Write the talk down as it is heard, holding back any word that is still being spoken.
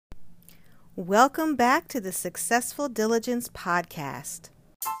Welcome back to the Successful Diligence podcast.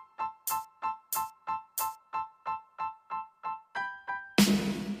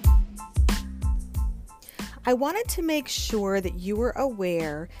 I wanted to make sure that you were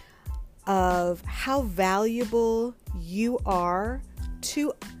aware of how valuable you are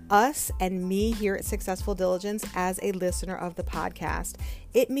to us and me here at Successful Diligence as a listener of the podcast.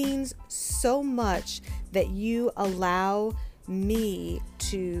 It means so much that you allow me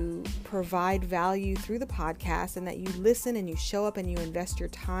to provide value through the podcast and that you listen and you show up and you invest your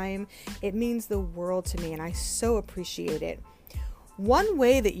time. It means the world to me and I so appreciate it. One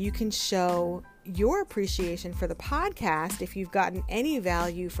way that you can show your appreciation for the podcast, if you've gotten any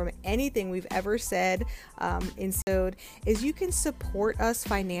value from anything we've ever said is you can support us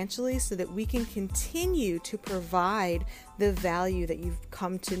financially so that we can continue to provide the value that you've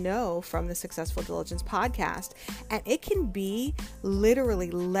come to know from the Successful Diligence podcast. And it can be literally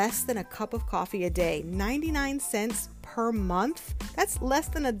less than a cup of coffee a day, 99 cents per month. That's less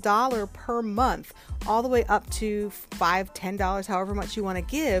than $1 per month, all the way up to $5, $10, however much you want to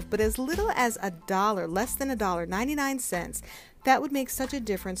give. But as little as $1, less than $1, 99 cents, that would make such a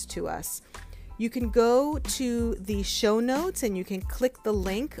difference to us. You can go to the show notes and you can click the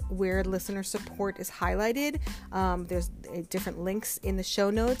link where listener support is highlighted. There's different links in the show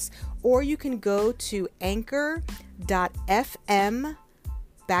notes, or you can go to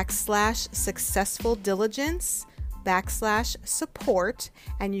anchor.fm/successful diligence /support,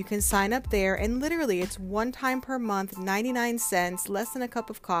 and you can sign up there, and literally it's one time per month, 99 cents, less than a cup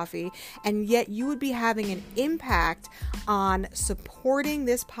of coffee, and yet you would be having an impact on supporting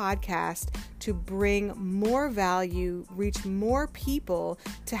this podcast to bring more value, reach more people,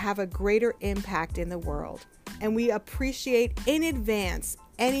 to have a greater impact in the world. And we appreciate in advance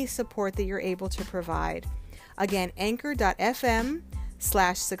any support that you're able to provide. Again,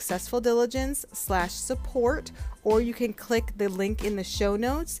 anchor.fm/successful diligence /support, or you can click the link in the show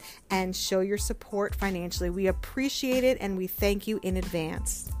notes and show your support financially. We appreciate it and we thank you in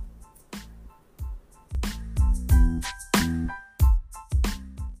advance.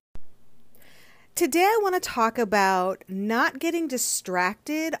 Today I want to talk about not getting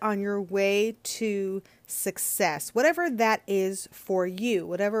distracted on your way to success, whatever that is for you,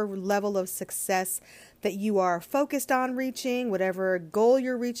 whatever level of success that you are focused on reaching, whatever goal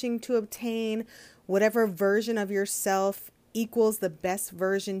you're reaching to obtain, whatever version of yourself equals the best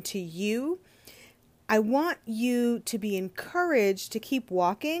version to you. I want you to be encouraged to keep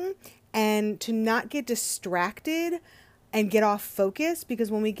walking and to not get distracted and get off focus, because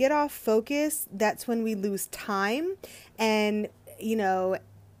when we get off focus, that's when we lose time. And,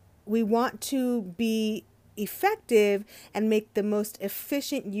 we want to be effective and make the most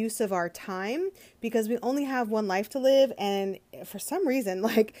efficient use of our time, because we only have one life to live. And for some reason,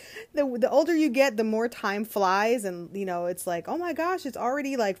 the older you get, the more time flies. And, it's like, oh my gosh, it's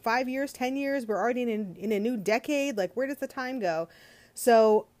already like 5 years, 10 years. We're already in a new decade. Like, where does the time go?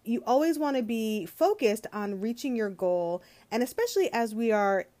 So you always want to be focused on reaching your goal. And especially as we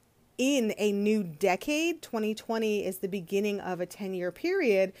are in a new decade, 2020 is the beginning of a 10-year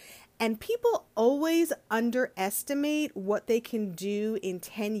period. And people always underestimate what they can do in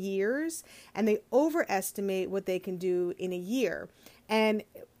 10 years, and they overestimate what they can do in a year. And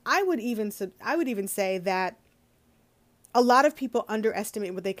I would even say that a lot of people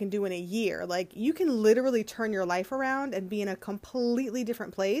underestimate what they can do in a year. Like, you can literally turn your life around and be in a completely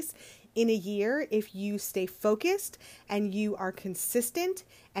different place in a year if you stay focused and you are consistent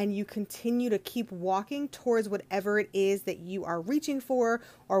and you continue to keep walking towards whatever it is that you are reaching for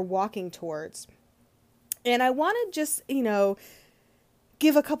or walking towards. And I want to just,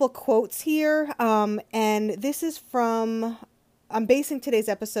 give a couple quotes here. And this is I'm basing today's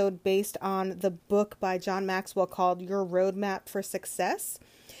episode based on the book by John Maxwell called Your Roadmap for Success.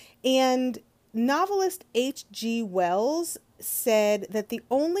 And novelist H.G. Wells said that the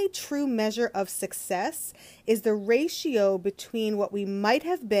only true measure of success is the ratio between what we might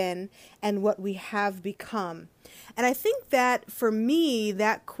have been and what we have become. And I think that for me,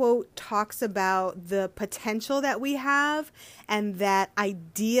 that quote talks about the potential that we have and that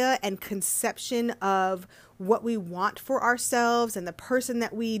idea and conception of what we want for ourselves and the person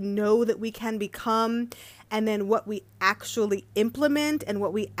that we know that we can become, and then what we actually implement and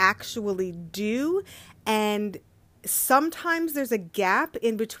what we actually do. And sometimes there's a gap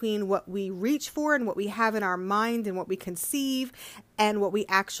in between what we reach for and what we have in our mind and what we conceive and what we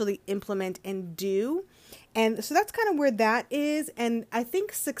actually implement and do. And so that's kind of where that is. And I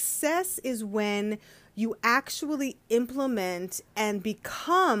think success is when you actually implement and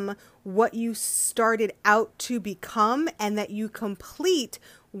become what you started out to become, and that you complete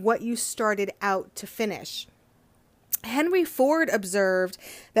what you started out to finish. Henry Ford observed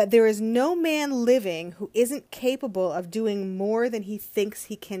that there is no man living who isn't capable of doing more than he thinks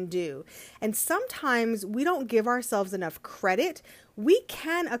he can do. And sometimes we don't give ourselves enough credit. We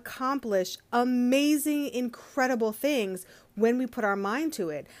can accomplish amazing, incredible things when we put our mind to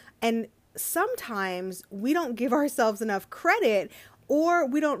it. And sometimes we don't give ourselves enough credit, or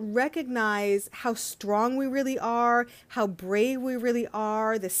we don't recognize how strong we really are, how brave we really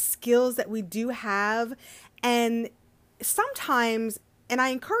are, the skills that we do have. And sometimes, and I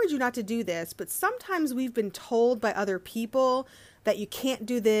encourage you not to do this, but sometimes we've been told by other people that you can't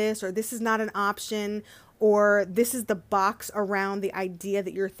do this, or this is not an option, or this is the box around the idea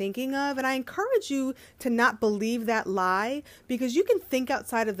that you're thinking of. And I encourage you to not believe that lie, because you can think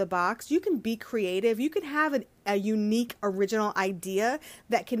outside of the box. You can be creative. You can have a unique, original idea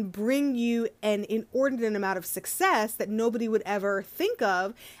that can bring you an inordinate amount of success that nobody would ever think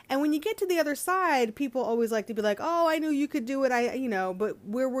of. And when you get to the other side, people always like to be like, oh, I knew you could do it. But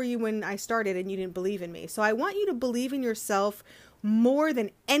where were you when I started and you didn't believe in me? So I want you to believe in yourself more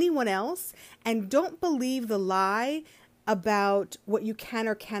than anyone else, and don't believe the lie about what you can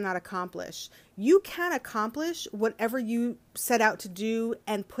or cannot accomplish. You can accomplish whatever you set out to do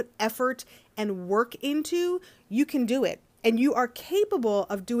and put effort and work into. You can do it, and you are capable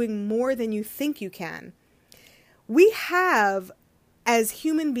of doing more than you think you can. We have, as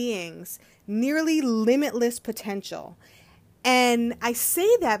human beings, nearly limitless potential. And I say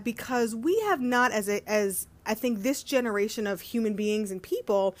that because we have not, as I think this generation of human beings and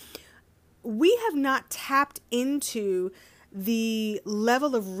people, we have not tapped into the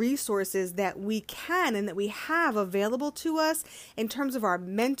level of resources that we can and that we have available to us in terms of our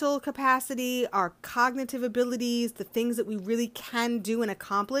mental capacity, our cognitive abilities, the things that we really can do and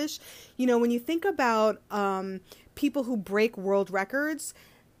accomplish. When you think about people who break world records,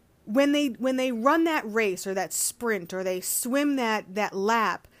 when they run that race or that sprint or they swim that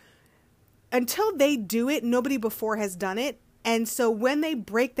lap, until they do it, nobody before has done it. And so when they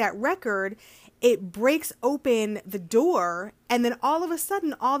break that record, it breaks open the door, and then all of a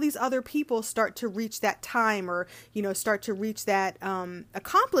sudden, all these other people start to reach that time, or, start to reach that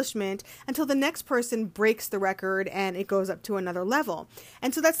accomplishment, until the next person breaks the record and it goes up to another level.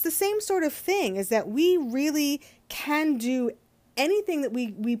 And so that's the same sort of thing, is that we really can do anything that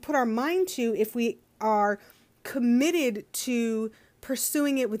we put our mind to if we are committed to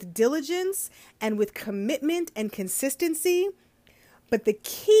pursuing it with diligence and with commitment and consistency. But the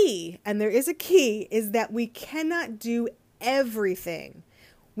key, and there is a key, is that we cannot do everything.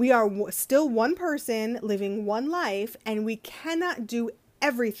 We are still one person living one life, and we cannot do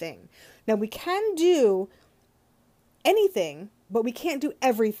everything. Now, we can do anything, but we can't do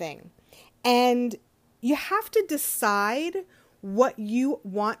everything. And you have to decide what you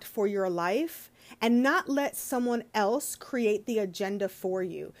want for your life, and not let someone else create the agenda for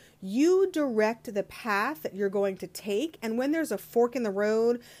you. You direct the path that you're going to take, and when there's a fork in the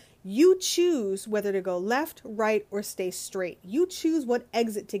road, you choose whether to go left, right, or stay straight. You choose what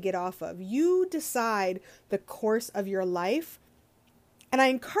exit to get off of. You decide the course of your life. And I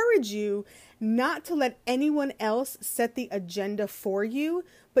encourage you not to let anyone else set the agenda for you,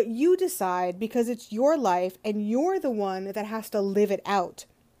 but you decide, because it's your life and you're the one that has to live it out.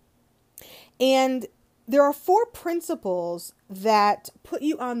 And there are 4 principles that put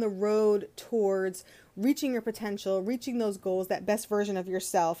you on the road towards reaching your potential, reaching those goals, that best version of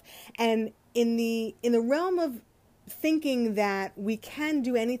yourself. And in the realm of thinking that we can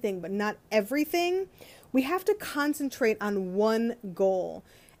do anything but not everything, we have to concentrate on one goal.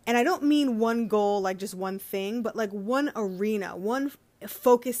 And I don't mean one goal like just one thing, but like one arena, one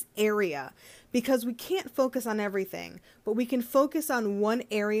focus area, because we can't focus on everything, but we can focus on one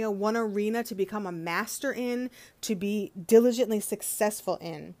area, one arena to become a master in, to be diligently successful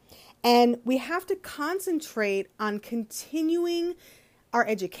in. And we have to concentrate on continuing our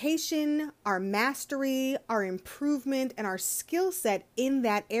education, our mastery, our improvement, and our skill set in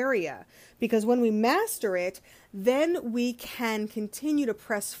that area. Because when we master it, then we can continue to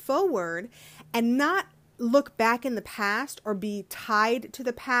press forward and not look back in the past or be tied to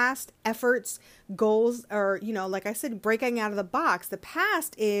the past efforts, goals, or, like I said, breaking out of the box. The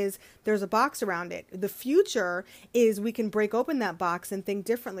past is there's a box around it. The future is we can break open that box and think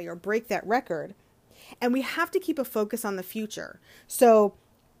differently or break that record. And we have to keep a focus on the future. So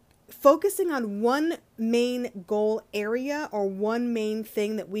focusing on one main goal area or one main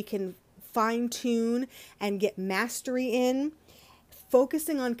thing that we can fine tune and get mastery in,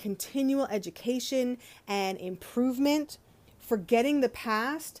 focusing on continual education and improvement, forgetting the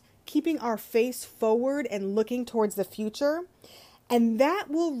past, keeping our face forward and looking towards the future. And that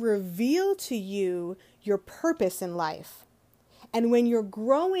will reveal to you your purpose in life. And when you're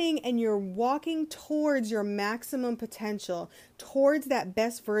growing and you're walking towards your maximum potential, towards that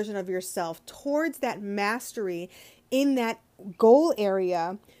best version of yourself, towards that mastery in that goal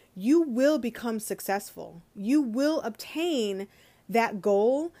area, you will become successful. You will obtain that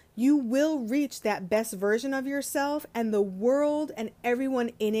goal. You will reach that best version of yourself, and the world and everyone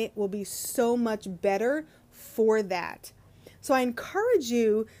in it will be so much better for that. So I encourage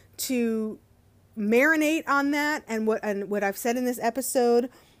you to marinate on that and what I've said in this episode,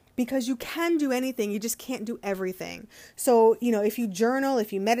 because you can do anything. You just can't do everything. So, if you journal,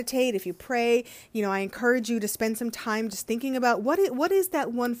 if you meditate, if you pray, I encourage you to spend some time just thinking about what is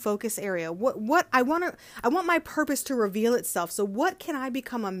that one focus area? What I want my purpose to reveal itself. So what can I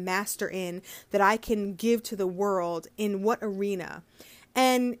become a master in that I can give to the world in what arena?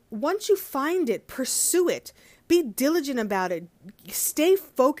 And once you find it, pursue it. Be diligent about it. Stay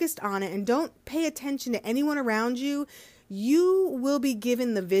focused on it and don't pay attention to anyone around you. You will be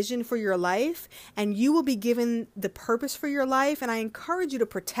given the vision for your life and you will be given the purpose for your life. And I encourage you to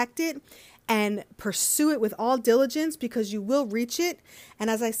protect it and pursue it with all diligence, because you will reach it. And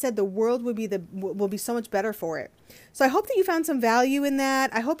as I said, the world will be so much better for it. So I hope that you found some value in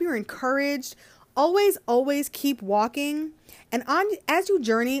that. I hope you're encouraged. Always keep walking. And as you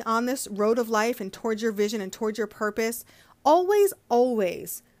journey on this road of life and towards your vision and towards your purpose, always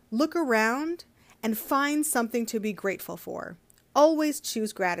look around and find something to be grateful for. Always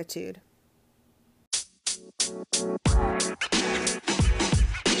choose gratitude.